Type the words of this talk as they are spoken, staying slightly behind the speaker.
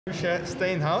Guusje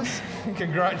STEENHUIS,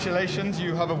 congratulations,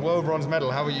 you have a world bronze medal.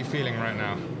 How are you feeling right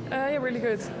now? Yeah, really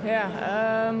good.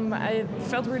 Yeah, I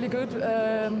felt really good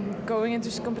going into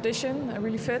this competition. I'm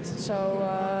really fit, so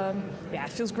yeah,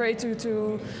 it feels great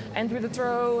to end with a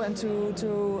throw and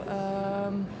to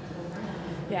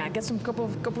yeah, get some couple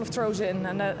of throws in,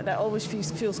 and that always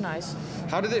feels nice.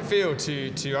 How did it feel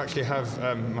to actually have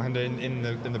Mahinda in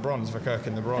the bronze, Verkerk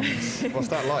in the bronze? What's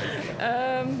that like?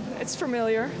 It's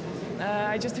familiar.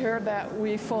 I just heard that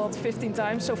we fought 15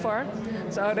 times so far,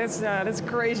 so that's a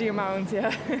crazy amount,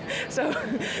 yeah. So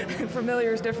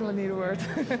familiar is definitely the word.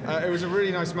 It was a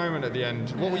really nice moment at the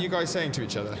end. What were you guys saying to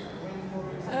each other?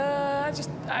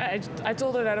 I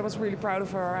told her that I was really proud of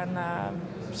her, and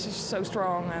she's so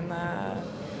strong,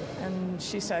 and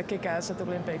she's kick-ass at the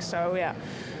Olympics. So yeah,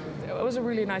 it was a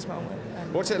really nice moment.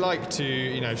 What's it like to,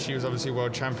 you know, she was obviously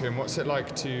world champion. What's it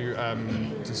like to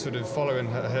sort of follow in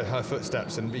her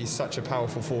footsteps and be such a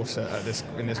powerful force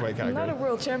in this weight category? I'm not a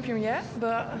world champion yet,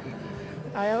 but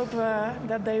I hope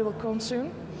that day will come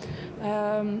soon.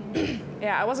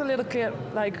 Yeah, I was a little kid,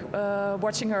 like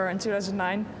watching her in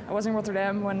 2009. I was in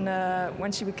Rotterdam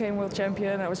when she became world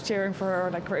champion. I was cheering for her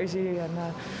like crazy,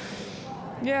 and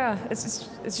yeah, it's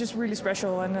just really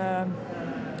special, and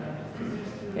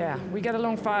yeah, we get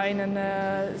along fine, and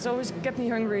it's always kept me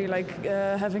hungry, like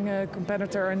having a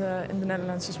competitor in the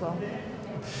Netherlands as well.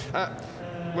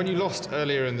 When you lost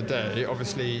earlier in the day,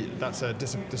 obviously that's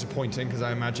disappointing, because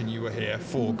I imagine you were here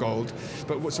for gold.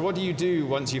 But so what do you do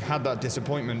once you've had that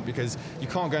disappointment? Because you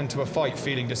can't go into a fight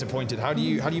feeling disappointed. How do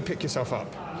you pick yourself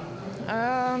up?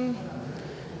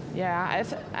 Yeah,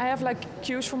 I have like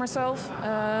cues for myself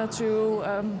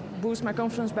to boost my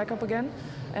confidence back up again,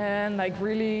 and like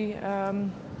really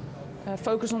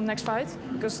focus on the next fight,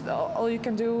 because all you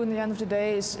can do in the end of the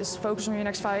day is focus on your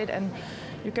next fight, and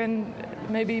you can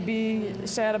maybe be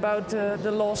sad about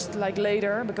the loss like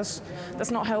later, because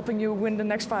that's not helping you win the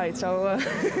next fight. So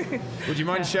would you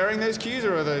mind sharing those cues,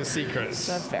 or are those secrets?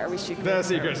 It's very secret. They're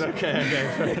secrets. Okay.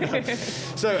 Fair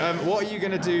enough. So what are you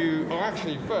going to do? Oh,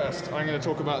 actually, first I'm going to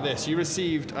talk about this. You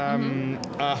received a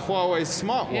Huawei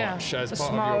smartwatch as part of your prize. A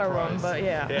smaller one, but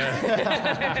yeah.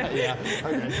 Yeah.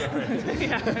 Okay. Sorry.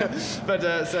 Yeah.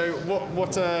 But so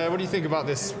what do you think about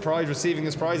this prize, receiving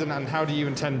this prize, and how do you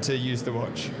intend to use the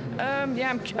watch?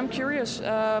 Yeah, I'm curious.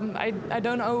 I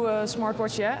don't own a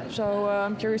smartwatch yet, so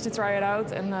I'm curious to try it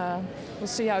out, and we'll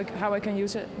see how I can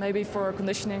use it, maybe for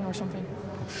conditioning or something.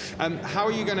 How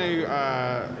are you going to?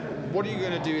 What are you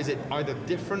going to do? Is it either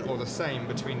different or the same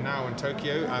between now and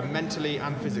Tokyo, mentally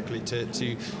and physically,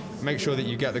 to make sure that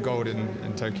you get the gold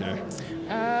in Tokyo?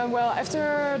 Well,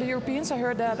 after the Europeans, I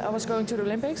heard that I was going to the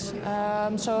Olympics,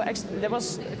 so that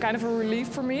was kind of a relief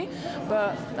for me.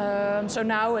 But so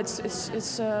now it's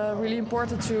really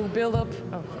important to build up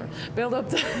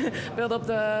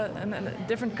a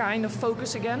different kind of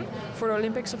focus again for the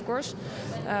Olympics, of course.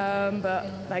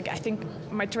 But like, I think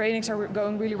my trainings are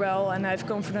going really well, and I have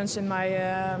confidence in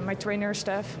my trainer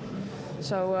staff.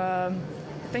 So I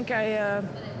think I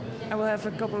will have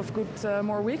a couple of good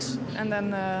more weeks, and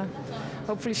then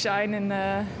hopefully shine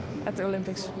at the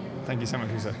Olympics. Thank you so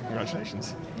much, Lisa.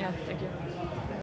 Congratulations. Yeah, thank you.